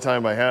is the only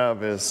time I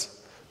have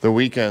is the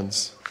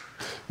weekends,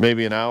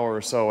 maybe an hour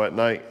or so at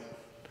night.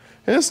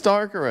 And it's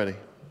dark already.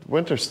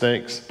 Winter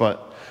stinks,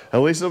 but at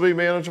least it'll be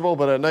manageable,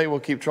 but at night we'll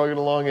keep trucking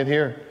along in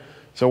here.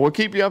 So we'll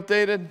keep you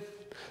updated.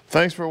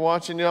 Thanks for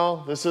watching,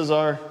 y'all. This is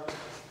our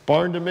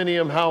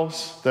barn-dominium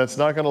house that's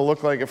not going to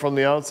look like it from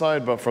the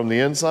outside, but from the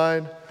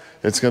inside,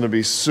 it's going to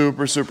be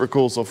super, super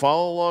cool. So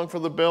follow along for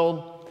the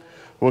build.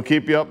 We'll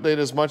keep you updated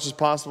as much as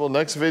possible.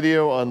 Next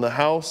video on the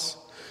house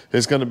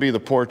is going to be the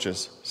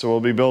porches. So we'll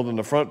be building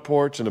the front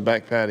porch and the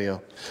back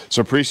patio.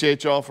 So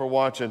appreciate y'all for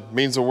watching. It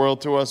means the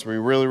world to us. We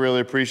really,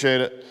 really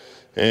appreciate it.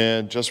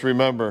 And just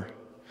remember,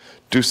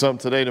 do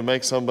something today to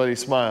make somebody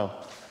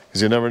smile,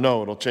 because you never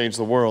know, it'll change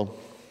the world.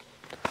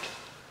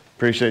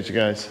 Appreciate you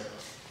guys.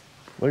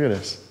 Look at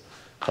this.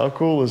 How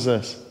cool is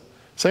this?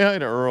 Say hi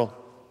to Earl.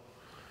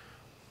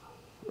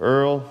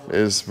 Earl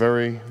is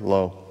very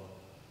low.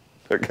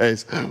 Okay,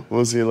 guys,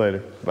 we'll see you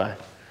later. Bye.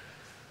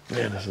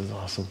 Man, this is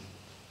awesome.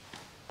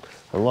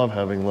 I love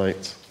having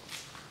lights.